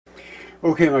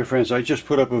Okay, my friends, I just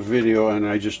put up a video and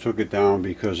I just took it down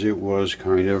because it was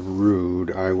kind of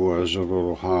rude. I was a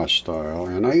little hostile,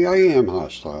 and I am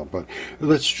hostile, but I'm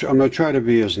going to try to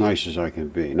be as nice as I can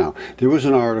be. Now, there was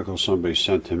an article somebody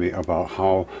sent to me about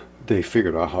how they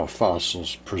figured out how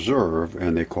fossils preserve,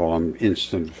 and they call them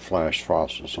instant flash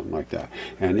fossils, something like that.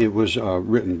 And it was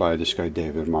written by this guy,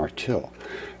 David Martill.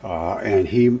 And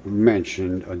he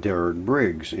mentioned Derek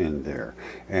Briggs in there.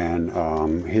 And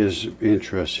his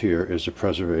interest here is the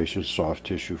preservation of soft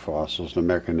tissue fossils, the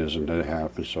mechanism that it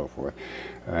happens, and so forth.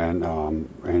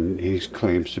 And he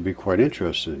claims to be quite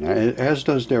interested in that, as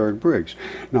does Derek Briggs.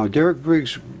 Now, Derek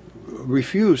Briggs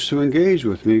refused to engage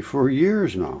with me for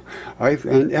years now.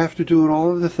 And after doing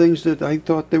all of the things that I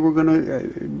thought they were going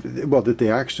to, well, that they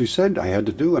actually said I had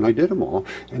to do, and I did them all,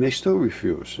 and they still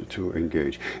refuse to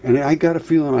engage. And I got a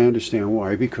feeling I understand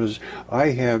why, because I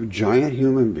have giant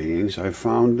human beings. I've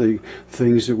found the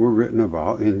things that were written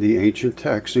about in the ancient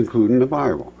texts, including the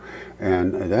Bible.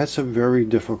 And that's a very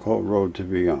difficult road to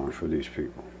be on for these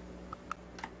people.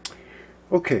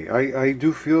 Okay, I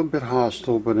do feel a bit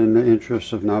hostile, but in the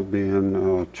interest of not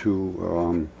being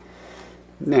too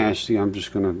nasty, I'm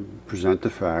just going to present the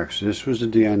facts. This was a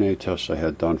DNA test I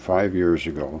had done 5 years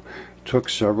ago. Took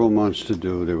several months to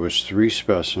do. There was 3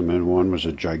 specimens. One was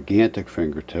a gigantic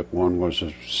fingertip. One was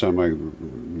a semi-large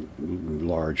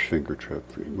fingertip,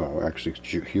 well, actually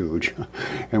huge,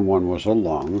 and one was a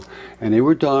lung. And they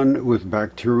were done with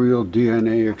bacterial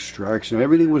DNA extraction.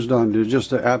 Everything was done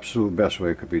just the absolute best way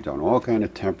it could be done. All kind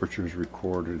of temperatures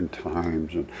recorded and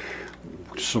times and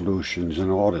solutions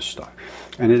and all this stuff.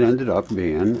 And it ended up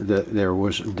being that there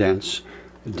was dense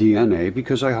DNA,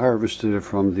 because I harvested it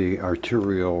from the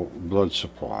arterial blood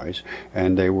supplies,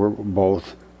 and they were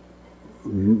both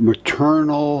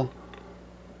maternal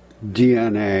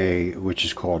DNA, which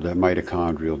is called the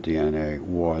mitochondrial DNA,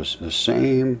 was the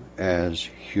same as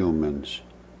humans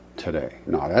today.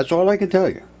 Now, that's all I can tell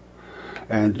you.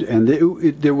 And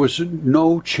there was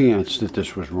no chance that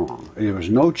this was wrong. There was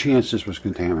no chance this was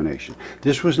contamination.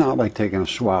 This was not like taking a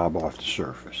swab off the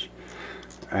surface.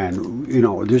 And, you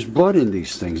know, there's blood in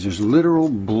these things. There's literal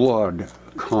blood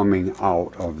coming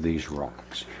out of these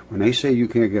rocks. When they say you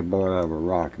can't get blood out of a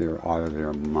rock, they're out of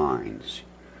their minds.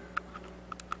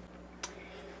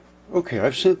 Okay,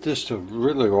 I've sent this to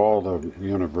really all the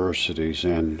universities,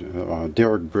 and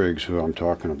Derek Briggs, who I'm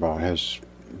talking about, has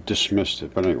dismissed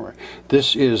it. But anyway,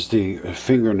 this is the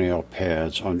fingernail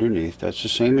pads underneath. That's the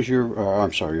same as your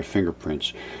your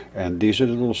fingerprints, and these are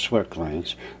the little sweat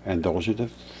glands, and those are the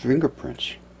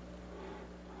fingerprints.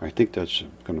 I think that's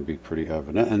going to be pretty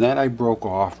evident. And that I broke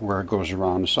off where it goes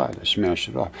around the side. I smashed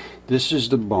it off. This is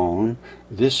the bone.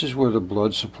 This is where the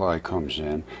blood supply comes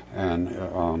in,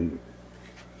 and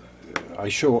I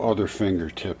show other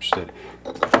fingertips that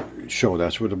show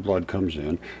that's where the blood comes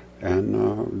in.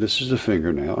 And this is the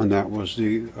fingernail, and that was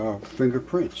the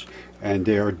fingerprints. And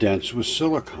they are dense with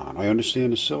silicon. I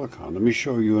understand the silicon. Let me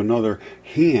show you another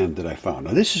hand that I found.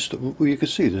 Now this is, you can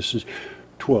see this is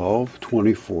 12,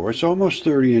 24. It's almost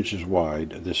 30 inches wide,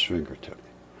 this fingertip.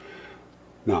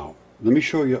 Now, let me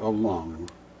show you a lung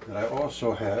that I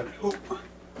also had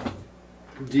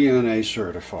DNA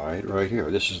certified right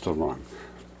here. This is the lung.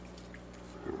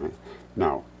 All right.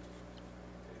 Now,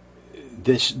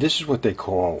 this is what they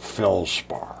call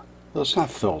feldspar. Well, it's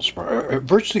not feldspar.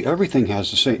 Virtually everything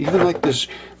has the same. Even like this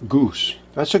goose.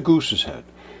 That's a goose's head.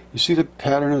 You see the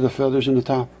pattern of the feathers in the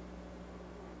top?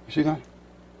 You see that?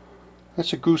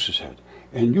 That's a goose's head.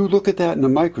 And you look at that in the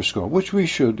microscope, which we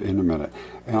should in a minute,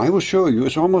 and I will show you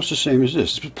it's almost the same as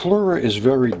this. Pleura is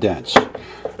very dense,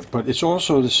 but it's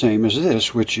also the same as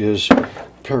this, which is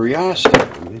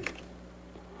periosteum,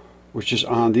 which is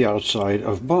on the outside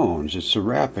of bones. It's the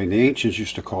wrapping. The ancients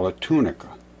used to call it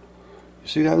tunica. You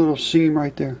see that little seam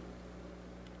right there?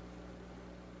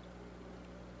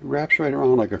 It wraps right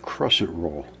around like a crescent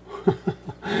roll.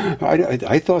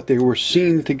 I thought they were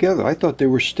seamed together. I thought they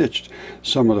were stitched.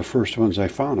 Some of the first ones I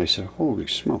found, I said, holy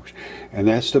smokes. And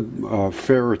that's the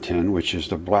ferritin, which is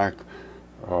the black,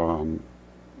 you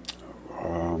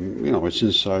know, it's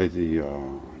inside the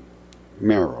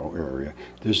marrow area.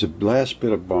 There's the last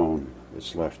bit of bone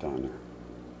that's left on there.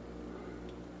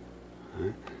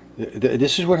 Right?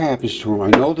 This is what happens to them. I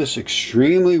know this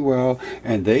extremely well,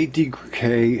 and they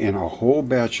decay in a whole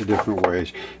batch of different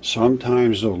ways.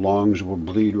 Sometimes the lungs will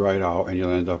bleed right out, and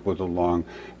you'll end up with a lung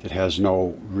that has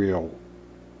no real,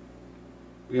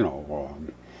 you know,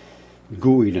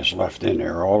 gooiness left in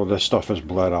there. All of this stuff is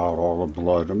bled out, all the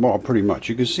blood, well, pretty much.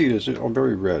 You can see there's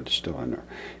very red still in there.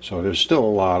 So there's still a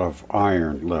lot of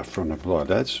iron left from the blood.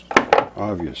 That's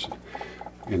obvious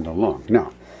in the lung.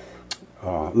 Now,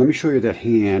 let me show you that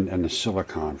hand and the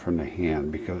silicon from the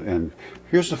hand, because, and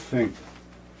here's the thing.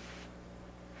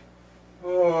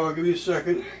 Oh, give me a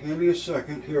second. Give me a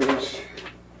second. Here it is.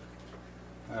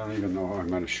 I don't even know. I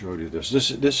might have showed you this.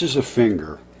 This is a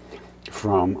finger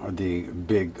from the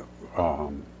big.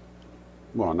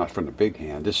 Well, not from the big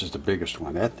hand. This is the biggest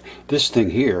one. This thing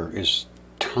here is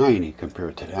tiny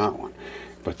compared to that one,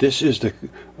 but this is the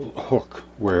hook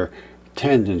where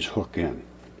tendons hook in,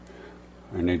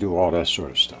 and they do all that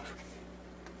sort of stuff.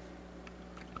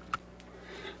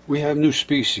 We have new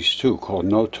species too called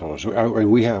no-toes,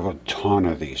 and we have a ton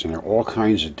of these, and there are all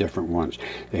kinds of different ones.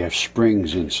 They have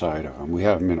springs inside of them. We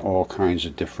have them in all kinds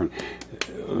of different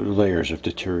layers of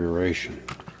deterioration.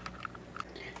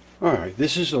 Alright,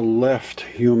 this is a left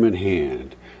human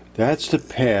hand. That's the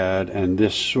pad and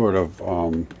this sort of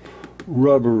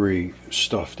rubbery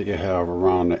stuff that you have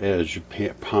around the edge,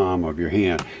 palm of your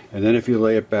hand. And then if you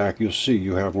lay it back, you'll see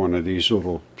you have one of these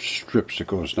little strips that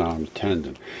goes down the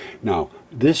tendon. Now,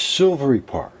 this silvery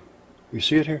part, you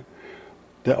see it here?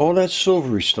 All that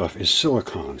silvery stuff is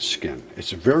silicone skin.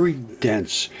 It's very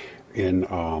dense in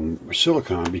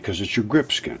silicone because it's your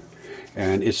grip skin.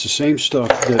 And it's the same stuff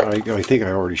that I think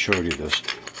I already showed you this,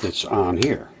 that's on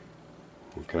here.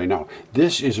 Okay, now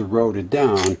this is eroded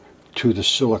down to the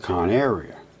silicone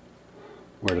area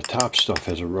where the top stuff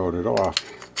has eroded off,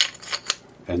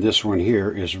 and this one here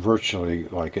is virtually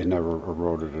like it never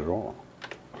eroded at all.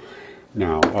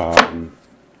 Now,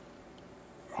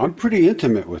 I'm pretty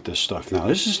intimate with this stuff now.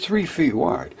 This is 3 feet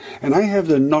wide, and I have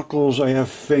the knuckles, I have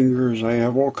fingers, I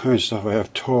have all kinds of stuff, I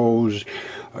have toes.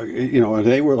 You know, and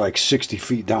they were like 60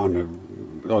 feet down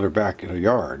the other back of the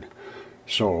yard.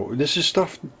 So this is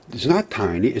stuff, it's not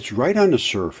tiny, it's right on the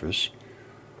surface.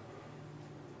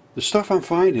 The stuff I'm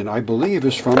finding, I believe,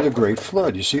 is from the Great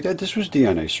Flood. You see that? This was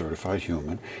DNA certified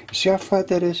human. You see how flat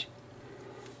that is?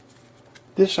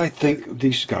 This, I think,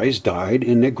 these guys died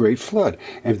in the Great Flood.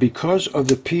 And because of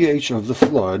the pH of the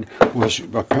flood, was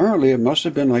apparently, it must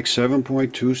have been like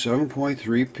 7.2,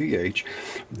 7.3 pH,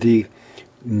 the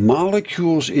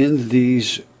molecules in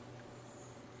these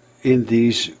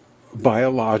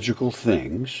biological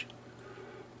things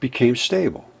became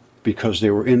stable because they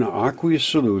were in an aqueous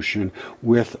solution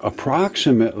with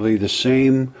approximately the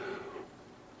same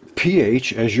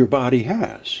pH as your body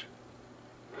has.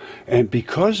 And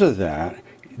because of that,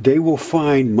 they will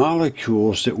find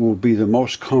molecules that will be the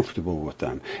most comfortable with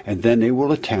them, and then they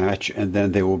will attach, and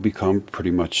then they will become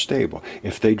pretty much stable.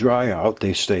 If they dry out,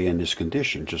 they stay in this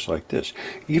condition, just like this.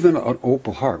 Even an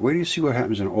opal heart. Wait till you see what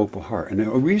happens in an opal heart. And the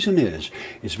reason is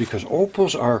because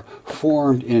opals are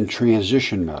formed in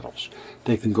transition metals.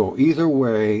 They can go either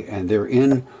way, and they're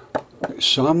in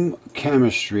some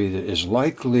chemistry that is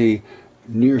likely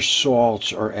near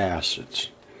salts or acids.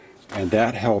 And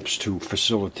that helps to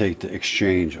facilitate the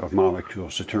exchange of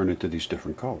molecules to turn into these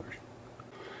different colors.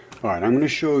 Alright, I'm going to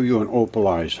show you an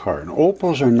opalized heart. And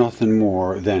opals are nothing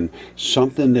more than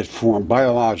something that formed,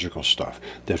 biological stuff,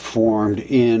 that formed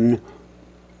in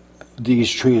these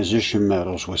transition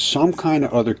metals with some kind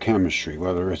of other chemistry,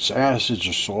 whether it's acids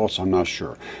or salts, I'm not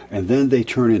sure. And then they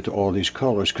turn into all these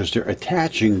colors because they're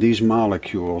attaching these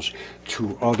molecules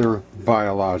to other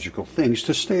biological things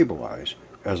to stabilize,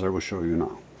 as I will show you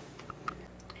now.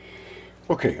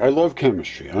 Okay, I love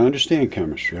chemistry. I understand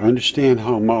chemistry. I understand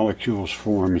how molecules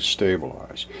form and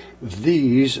stabilize.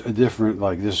 These are different,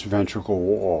 like this ventricle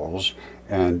walls,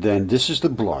 and then this is the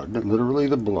blood, literally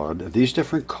the blood. These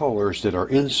different colors that are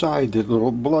inside the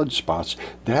little blood spots,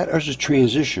 that are the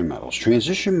transition metals.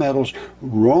 Transition metals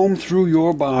roam through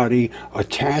your body,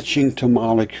 attaching to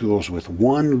molecules with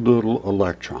one little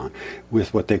electron,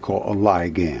 with what they call a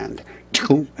ligand.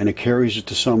 And it carries it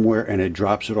to somewhere, and it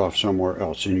drops it off somewhere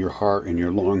else, in your heart, in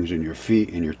your lungs, in your feet,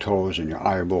 in your toes, in your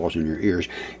eyeballs, in your ears.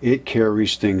 It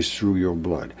carries things through your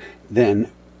blood. Then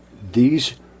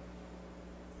these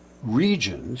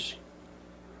regions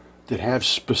that have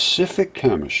specific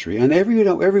chemistry, and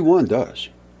everyone does,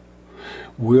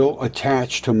 will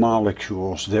attach to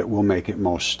molecules that will make it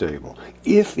most stable.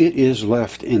 If it is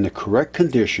left in the correct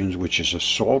conditions, which is a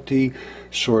salty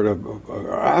sort of,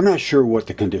 I'm not sure what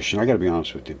the condition, I got to be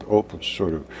honest with you, opals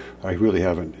sort of, I really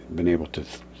haven't been able to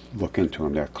look into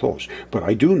them that close. But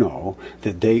I do know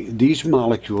that these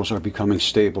molecules are becoming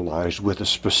stabilized with a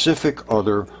specific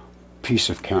other piece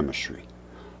of chemistry.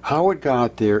 How it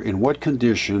got there, in what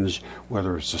conditions,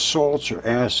 whether it's the salts or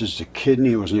acids, the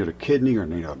kidney, it was near the kidney or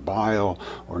near the bile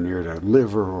or near the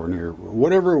liver or near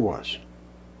whatever it was.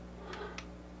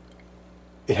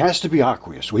 It has to be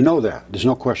aqueous. We know that. There's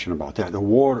no question about that. The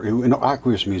water,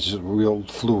 aqueous means it's real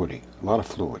fluidy, a lot of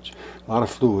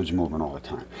fluids moving all the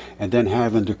time. And then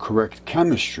having the correct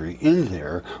chemistry in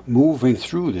there, moving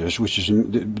through this, which is,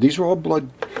 these are all blood,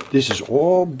 this is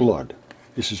all blood.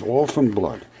 This is all from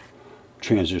blood,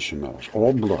 transition metals,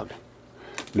 all blood.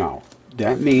 Now,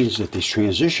 that means that these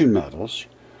transition metals,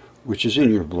 which is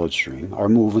in your bloodstream, are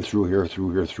moving through here,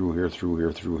 through here, through here, through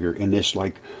here, through here, in this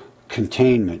like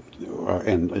containment,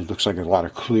 and it looks like a lot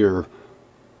of clear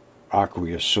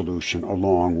aqueous solution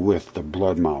along with the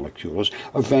blood molecules.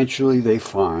 Eventually they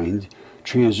find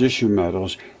transition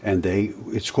metals, and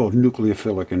it's called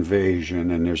nucleophilic invasion,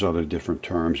 and there's other different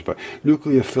terms, but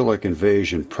nucleophilic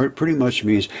invasion pretty much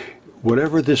means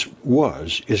whatever this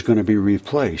was is going to be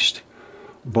replaced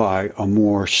by a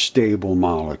more stable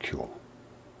molecule.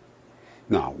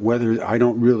 Now, whether, I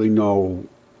don't really know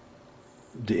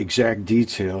the exact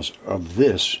details of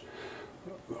this.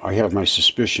 I have my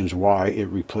suspicions why it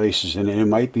replaces, and it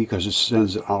might be because it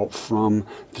sends it out from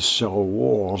the cell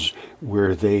walls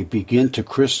where they begin to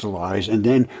crystallize, and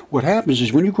then what happens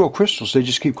is when you grow crystals, they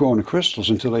just keep growing the crystals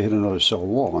until they hit another cell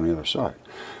wall on the other side.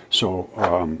 So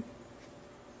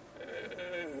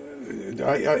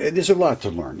there's a lot to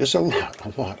learn. There's a lot.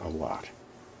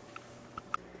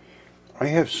 I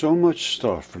have so much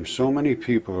stuff from so many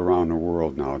people around the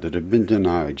world now that have been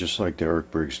denied, just like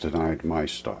Derek Briggs denied my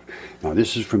stuff. Now,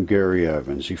 this is from Gary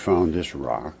Evans. He found this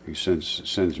rock. He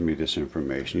sends me this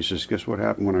information. He says, guess what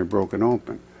happened when I broke it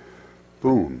open?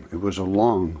 Boom. It was a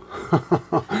lung.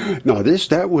 Now,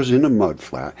 that was in a mud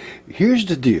flat. Here's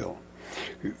the deal.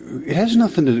 It has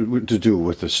nothing to do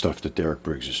with the stuff that Derek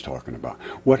Briggs is talking about.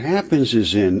 What happens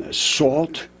is in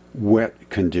salt, wet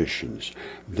conditions,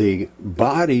 the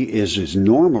body is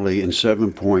normally in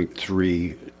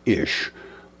 7.3-ish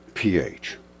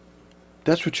pH.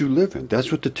 That's what you live in.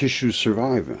 That's what the tissues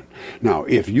survive in. Now,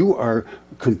 if you are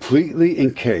completely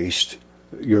encased,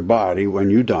 your body, when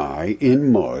you die,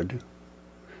 in mud,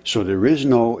 so there is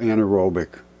no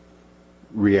anaerobic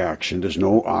reaction, there's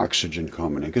no oxygen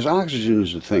coming in, because oxygen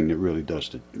is the thing that really does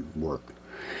the work.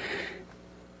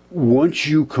 Once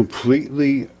you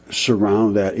completely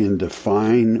surround that in the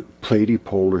fine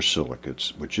platypolar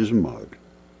silicates, which is mud,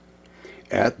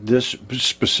 at this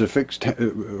specific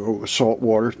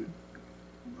saltwater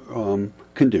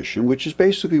condition, which is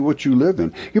basically what you live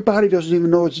in, your body doesn't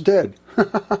even know it's dead.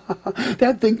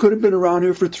 That thing could have been around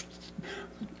here for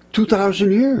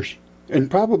 2,000 years,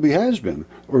 and probably has been,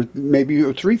 or maybe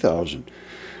 3,000.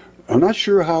 I'm not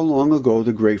sure how long ago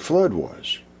the Great Flood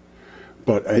was.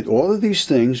 But all of these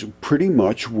things pretty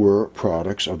much were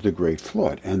products of the Great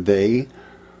Flood, and they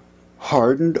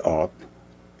hardened up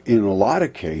in a lot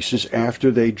of cases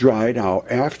after they dried out,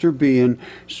 after being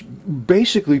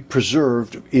basically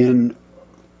preserved in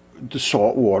the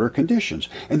saltwater conditions.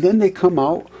 And then they come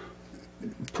out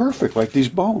perfect, like these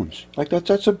bones. Like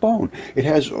that's a bone. It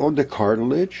has all the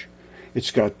cartilage.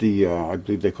 It's got the, I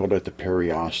believe they call that the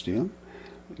periosteum.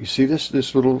 You see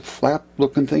this little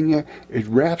flap-looking thing here? It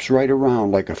wraps right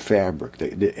around like a fabric.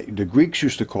 The Greeks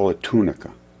used to call it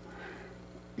tunica.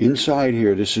 Inside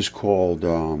here, this is called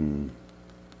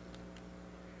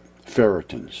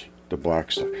ferritins, the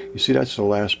black stuff. You see, that's the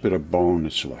last bit of bone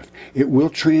that's left. It will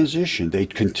transition. They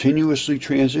continuously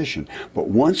transition. But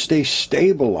once they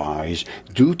stabilize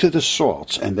due to the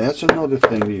salts, and that's another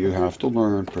thing that you have to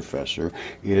learn, Professor,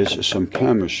 is some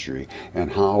chemistry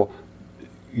and how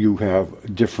you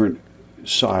have different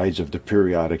sides of the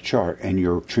periodic chart, and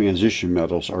your transition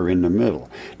metals are in the middle.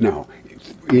 Now,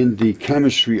 in the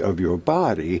chemistry of your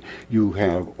body, you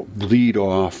have bleed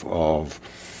off of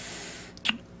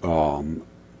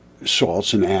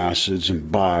salts and acids and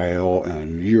bile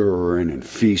and urine and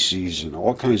feces and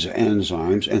all kinds of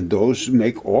enzymes, and those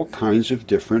make all kinds of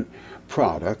different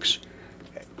products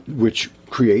which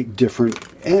create different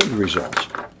end results.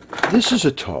 This is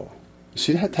a toe.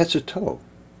 See that? That's a toe.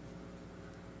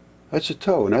 That's a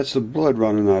toe, and that's the blood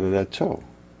running out of that toe.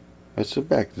 That's the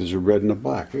back. There's a red and a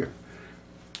black here.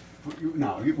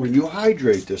 Now, when you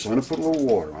hydrate this, I'm going to put a little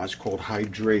water on. It's called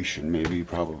hydration. Maybe you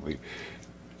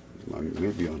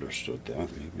understood that.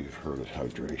 Maybe you've heard of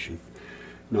hydration.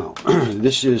 Now,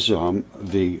 this is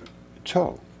the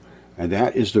toe, and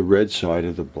that is the red side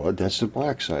of the blood. That's the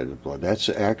black side of the blood. That's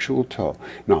the actual toe.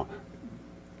 Now,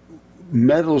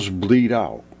 metals bleed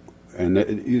out. And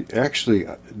actually,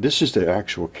 this is the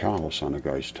actual callus on a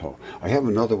guy's toe. I have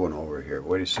another one over here.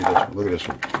 Wait, see this? Look at this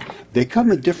one. They come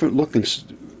in different looking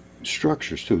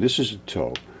structures too. This is a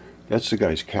toe. That's the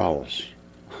guy's callus.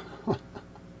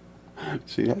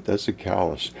 See that? That's a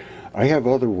callus. I have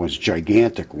other ones,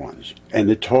 gigantic ones, and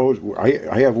the toes.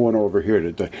 I have one over here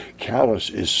that the callus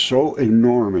is so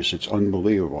enormous, it's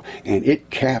unbelievable, and it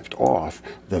capped off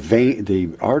the vein, the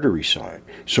artery side.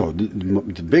 So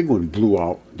the big one blew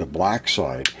out the black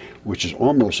side, which is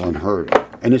almost unheard of,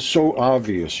 and it's so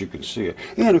obvious you can see it.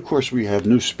 And of course, we have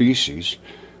new species.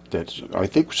 That I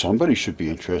think somebody should be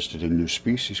interested in new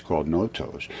species called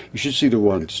no-toes. You should see the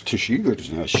one Tish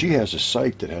Egerton has. She has a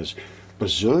site that has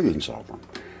bazillions of them.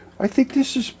 I think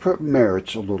this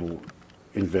merits a little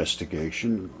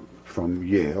investigation from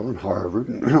Yale and Harvard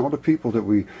and all the people that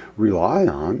we rely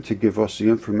on to give us the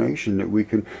information that we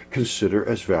can consider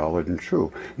as valid and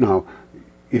true. Now,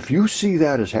 if you see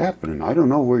that as happening, I don't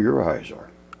know where your eyes are.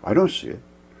 I don't see it.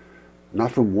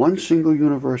 Not from one single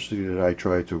university that I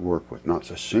tried to work with,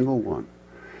 not a single one.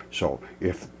 So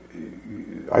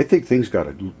I think things got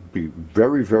to be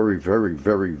very, very, very,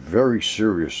 very, very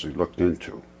seriously looked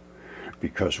into,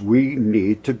 because we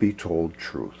need to be told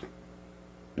truth.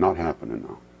 Not happening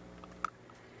now.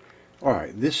 All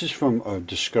right, this is from a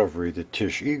discovery that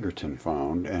Tish Egerton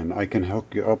found, and I can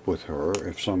hook you up with her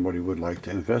if somebody would like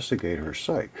to investigate her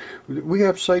site. We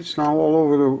have sites now all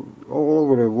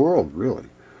over the world, really.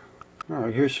 All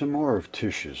right, here's some more of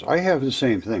Tish's. I have the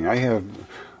same thing. I have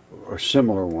a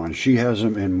similar one. She has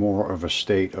them in more of a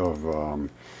state of,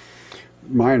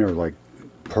 mine are like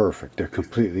perfect. They're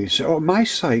completely, so my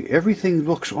site, everything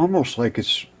looks almost like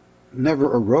it's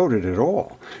never eroded at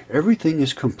all. Everything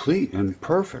is complete and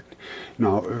perfect.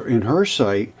 Now, in her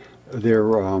site,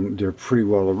 they're pretty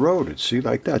well eroded. See,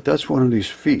 like that. That's one of these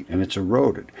feet, and it's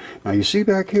eroded. Now, you see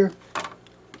back here?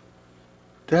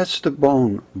 That's the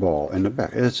bone ball in the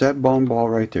back. It's that bone ball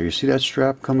right there. You see that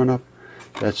strap coming up?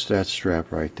 That's that strap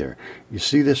right there. You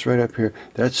see this right up here?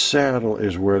 That saddle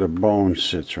is where the bone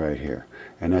sits right here.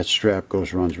 And that strap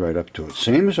runs right up to it.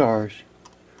 Same as ours,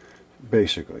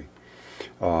 basically.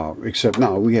 Except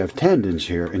now we have tendons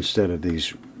here instead of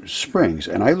these springs.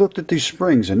 And I looked at these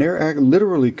springs, and they're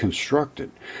literally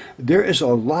constructed. There is a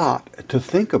lot to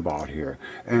think about here.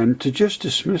 And to just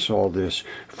dismiss all this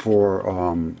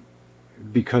for...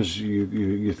 because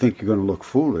you think you're going to look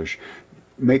foolish,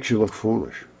 makes you look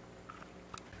foolish.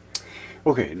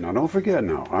 Okay, now don't forget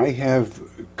now, I have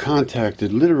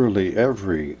contacted literally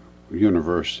every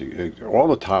university, all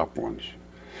the top ones,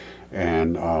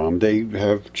 and they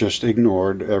have just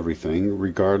ignored everything,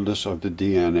 regardless of the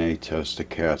DNA test, the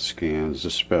CAT scans, the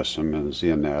specimens,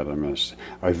 the anatomists.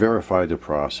 I verified the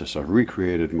process. I've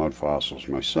recreated mud fossils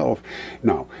myself.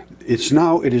 Now,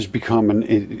 it has become,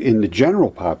 in the general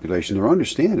population, they're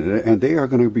understanding it, and they are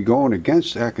going to be going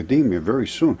against academia very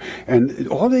soon. And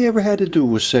all they ever had to do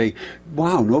was say,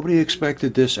 wow, nobody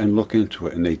expected this, and look into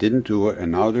it. And they didn't do it,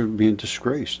 and now they're being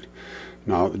disgraced.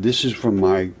 Now, this is from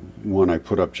my one I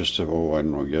put up just, I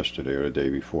don't know, yesterday or the day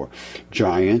before.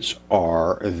 Giants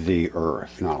are the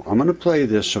Earth. Now, I'm going to play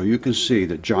this so you can see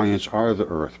that giants are the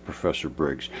Earth, Professor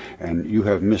Briggs. And you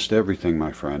have missed everything,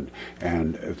 my friend.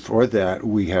 And for that,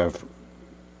 we have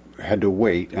had to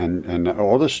wait. And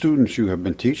all the students you have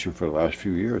been teaching for the last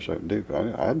few years, they're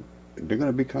going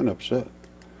to be kind of upset.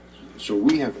 So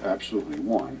we have absolutely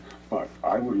won. But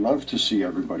I would love to see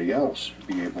everybody else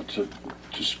be able to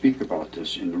speak about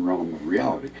this in the realm of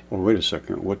reality. Well, wait a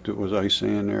second. What was I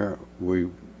saying there? We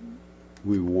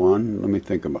won? Let me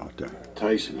think about that.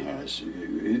 Tyson has.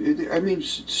 I mean,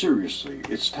 seriously,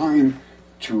 it's time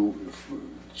to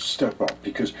step up,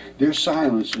 because their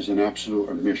silence is an absolute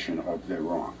admission of their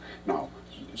wrong. Now,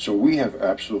 so we have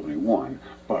absolutely won,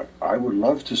 but I would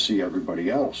love to see everybody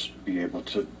else be able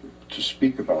to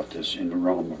speak about this in the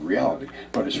realm of reality.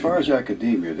 But as far as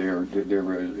academia,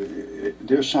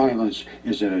 their silence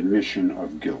is an admission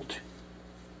of guilt.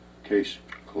 Case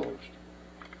closed.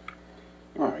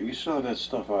 All right, you saw that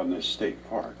stuff out in this state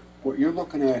park. What you're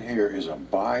looking at here is a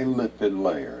bilipid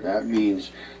layer. That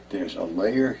means there's a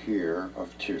layer here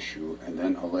of tissue and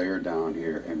then a layer down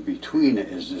here, and between it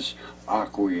is this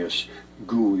aqueous,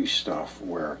 gooey stuff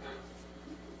where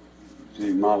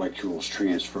the molecules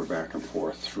transfer back and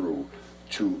forth through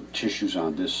to tissues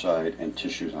on this side and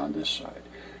tissues on this side.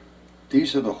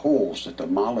 These are the holes that the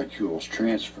molecules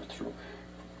transfer through.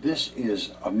 This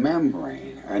is a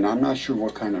membrane, and I'm not sure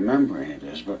what kind of membrane it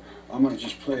is, but I'm going to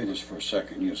just play this for a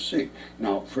second, you'll see.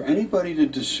 Now, for anybody to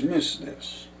dismiss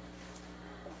this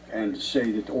and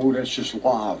say that, oh, that's just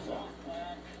lava,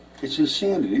 it's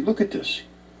insanity. Look at this.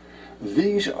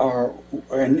 These are,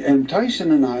 and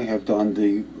Tyson and I have done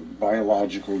the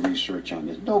biological research on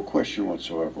this, no question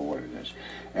whatsoever what it is.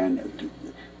 And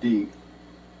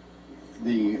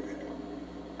the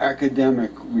academic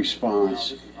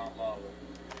response,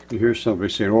 you hear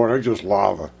somebody saying, oh, that's just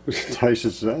lava.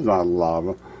 Tyson says, that's not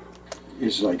lava.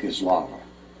 is like it's lava.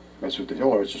 That's what they say.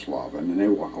 Oh, it's just lava, and then they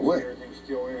walk away. Everything's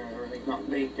still in it. Everything's not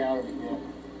baked out of it yet.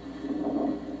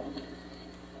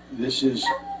 This is.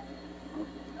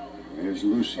 There's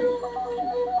Lucy. This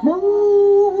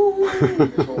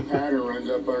whole pattern runs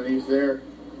up underneath there.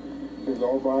 It's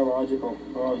all biological.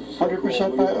 Oh,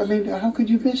 100% I mean, how could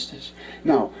you miss this?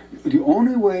 Now, the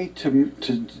only way to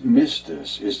miss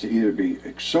this is to either be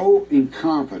so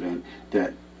incompetent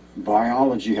that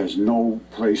biology has no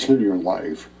place in your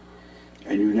life,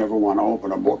 and you never want to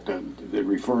open a book that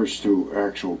refers to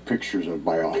actual pictures of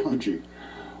biology,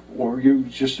 or you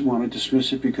just want to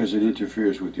dismiss it because it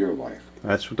interferes with your life.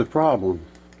 That's the problem.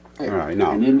 Hey, all right,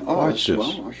 now, watch this.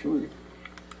 Well, I'll show you.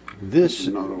 This,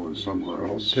 another one somewhere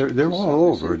else. they're all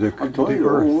over. The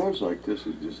Earth, like this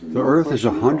is just the Earth is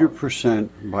 100%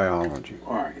 biology.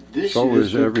 All right, this So is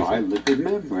is the everything. bilipid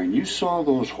membrane. You saw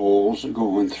those holes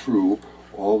going through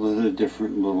all of the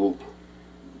different little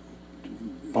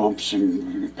bumps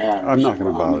and patterns. I'm not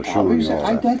going to bother showing you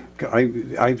all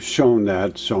that. I've shown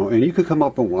that, so, and you can come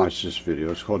up and watch this video.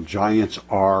 It's called Giants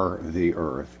Are the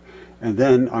Earth. And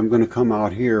then I'm going to come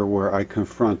out here where I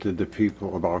confronted the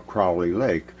people about Crowley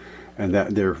Lake, and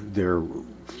that they're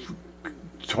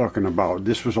talking about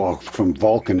this was all from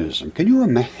volcanism. Can you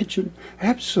imagine?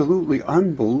 Absolutely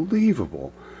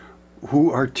unbelievable.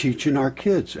 Who are teaching our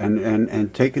kids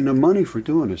and taking the money for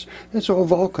doing this? That's all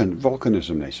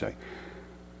volcanism, they say.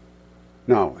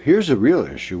 Now, here's a real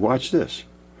issue. Watch this.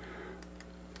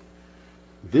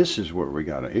 This is where we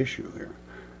got an issue here.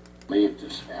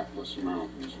 Atlantis, Atlas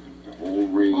Mountains, the whole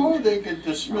range. Oh, they could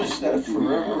dismiss that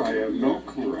forever. I have no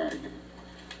clue.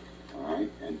 All right,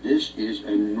 and this is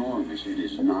enormous. It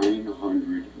is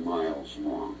 900 miles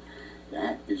long.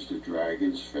 That is the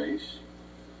dragon's face.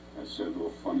 That's their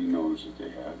little funny nose that they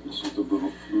have. This is the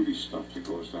little fluty stuff that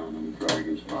goes down in the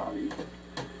dragon's body.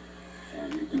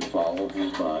 And you can follow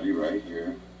his body right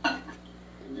here. And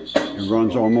this is It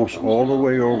runs almost all the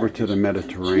way over to the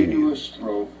Mediterranean.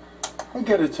 I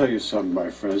got to tell you something, my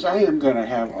friends. I am going to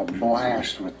have a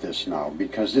blast with this now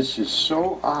because this is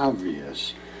so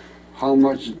obvious how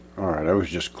much. All right, I was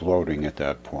just gloating at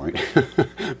that point.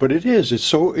 But it is. It's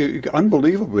so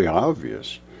unbelievably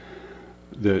obvious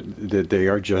that they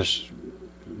are just,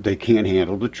 they can't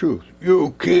handle the truth.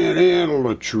 You can't handle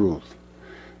the truth.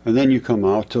 And then you come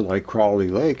out to like Crowley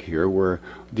Lake here where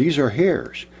these are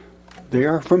hairs. They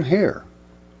are from hair.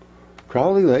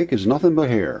 Crowley Lake is nothing but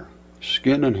hair.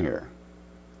 Skin and hair.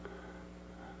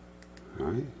 All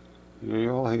right?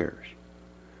 They're all hairs.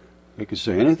 They can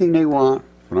say anything they want,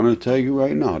 but I'm going to tell you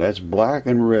right now, that's black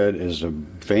and red is a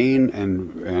vein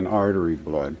and artery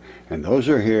blood. And those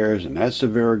are hairs, and that's the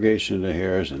variegation of the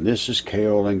hairs, and this is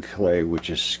kaolin clay, which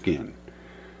is skin.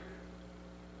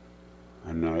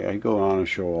 And I go on and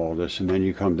show all this, and then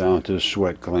you come down to the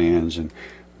sweat glands, and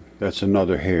that's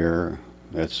another hair.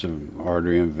 That's an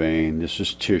artery and vein. This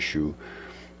is tissue.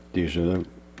 These are the,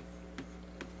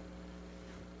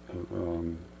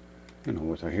 you know,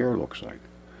 what the hair looks like.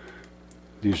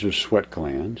 These are sweat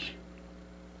glands.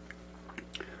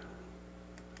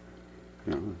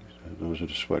 You know, those are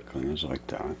the sweat glands like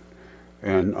that.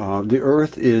 And the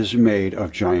Earth is made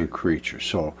of giant creatures.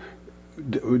 So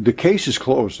the case is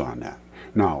closed on that.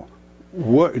 Now,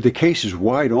 the case is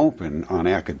wide open on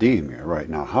academia right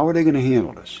now. How are they going to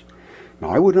handle this? Now,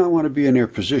 I would not want to be in their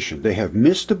position. They have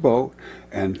missed the boat,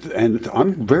 and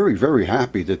I'm very, very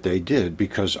happy that they did,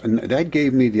 because that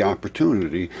gave me the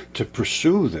opportunity to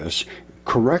pursue this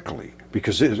correctly.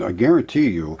 Because I guarantee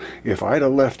you, if I'd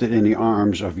have left it in the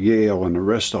arms of Yale and the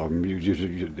rest of them,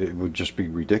 it would just be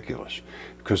ridiculous.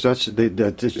 Because that's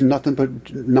nothing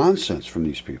but nonsense from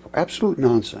these people. Absolute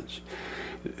nonsense.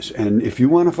 And if you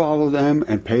want to follow them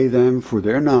and pay them for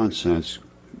their nonsense,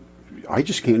 I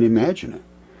just can't imagine it.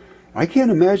 I can't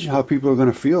imagine how people are going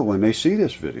to feel when they see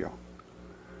this video.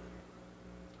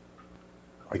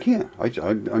 I can't.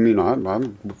 I mean,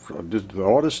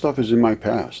 all this stuff is in my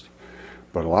past.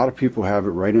 But a lot of people have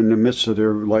it right in the midst of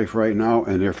their life right now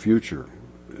and their future.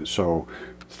 So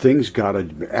things got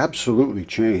to absolutely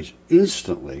change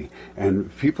instantly.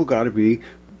 And people got to be,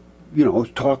 you know,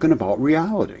 talking about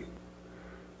reality.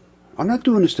 I'm not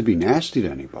doing this to be nasty to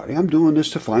anybody. I'm doing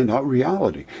this to find out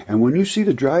reality. And when you see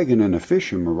the dragon and the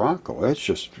fish in Morocco, that's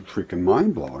just freaking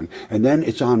mind-blowing. And then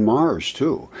it's on Mars,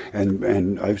 too.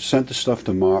 And I've sent the stuff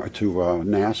to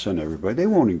NASA and everybody. They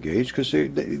won't engage because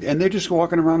they're just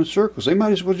walking around in circles. They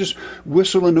might as well just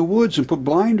whistle in the woods and put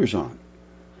blinders on.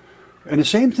 And the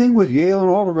same thing with Yale and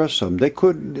all the rest of them.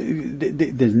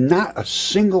 There's not a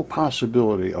single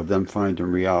possibility of them finding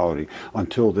reality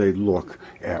until they look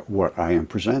at what I am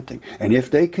presenting. And if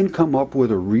they can come up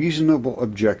with a reasonable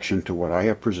objection to what I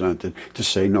have presented to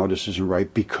say, no, this isn't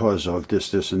right because of this,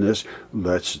 this, and this,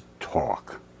 let's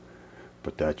talk.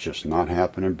 But that's just not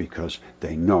happening because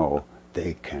they know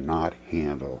they cannot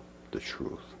handle the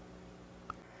truth.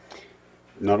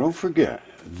 Now don't forget,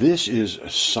 this is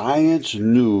science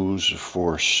news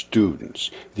for students.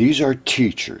 These are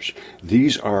teachers.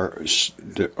 These are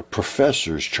the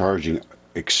professors charging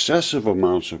excessive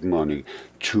amounts of money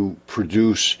to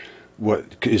produce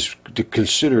what is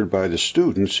considered by the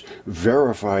students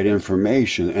verified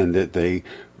information, and that they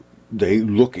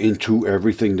look into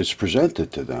everything that's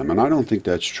presented to them. And I don't think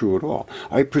that's true at all.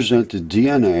 I presented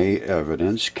DNA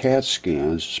evidence, CAT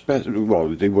scans, well,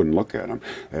 they wouldn't look at them,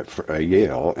 at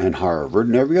Yale and Harvard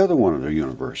and every other one of their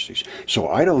universities. So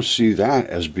I don't see that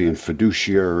as being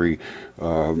fiduciary,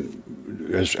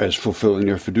 as fulfilling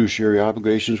their fiduciary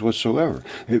obligations whatsoever.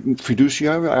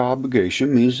 Fiduciary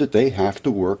obligation means that they have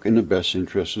to work in the best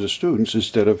interest of the students,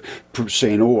 instead of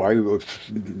saying, oh, I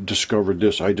discovered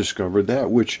this, I discovered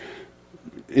that, which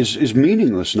is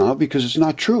meaningless now because it's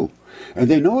not true.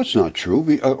 And they know it's not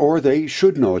true, or they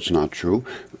should know it's not true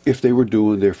if they were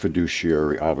doing their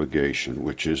fiduciary obligation,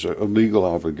 which is a legal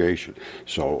obligation.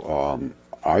 So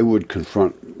I would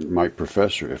confront my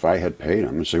professor if I had paid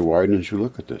him and say, why didn't you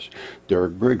look at this?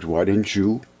 Derek Briggs, why didn't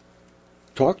you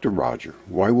talk to Roger?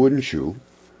 Why wouldn't you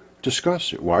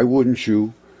discuss it? Why wouldn't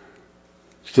you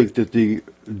think that the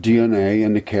DNA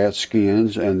and the CAT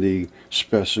scans and the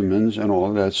specimens and all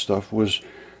of that stuff was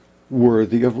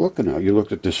worthy of looking at? You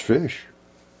looked at this fish.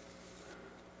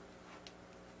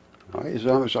 I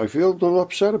feel a little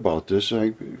upset about this.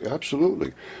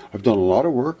 Absolutely. I've done a lot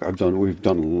of work. We've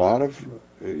done a lot of,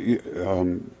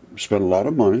 spent a lot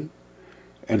of money,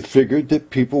 and figured that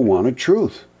people wanted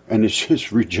truth, and it's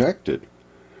just rejected.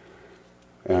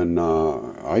 And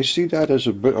I see that as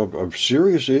a bit of a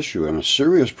serious issue and a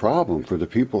serious problem for the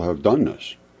people who have done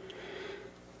this.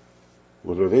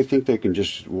 Whether they think they can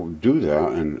just do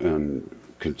that and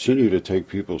continue to take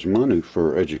people's money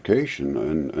for education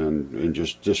and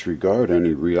just disregard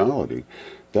any reality,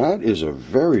 that is a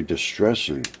very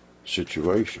distressing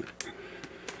situation.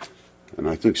 And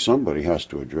I think somebody has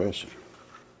to address it.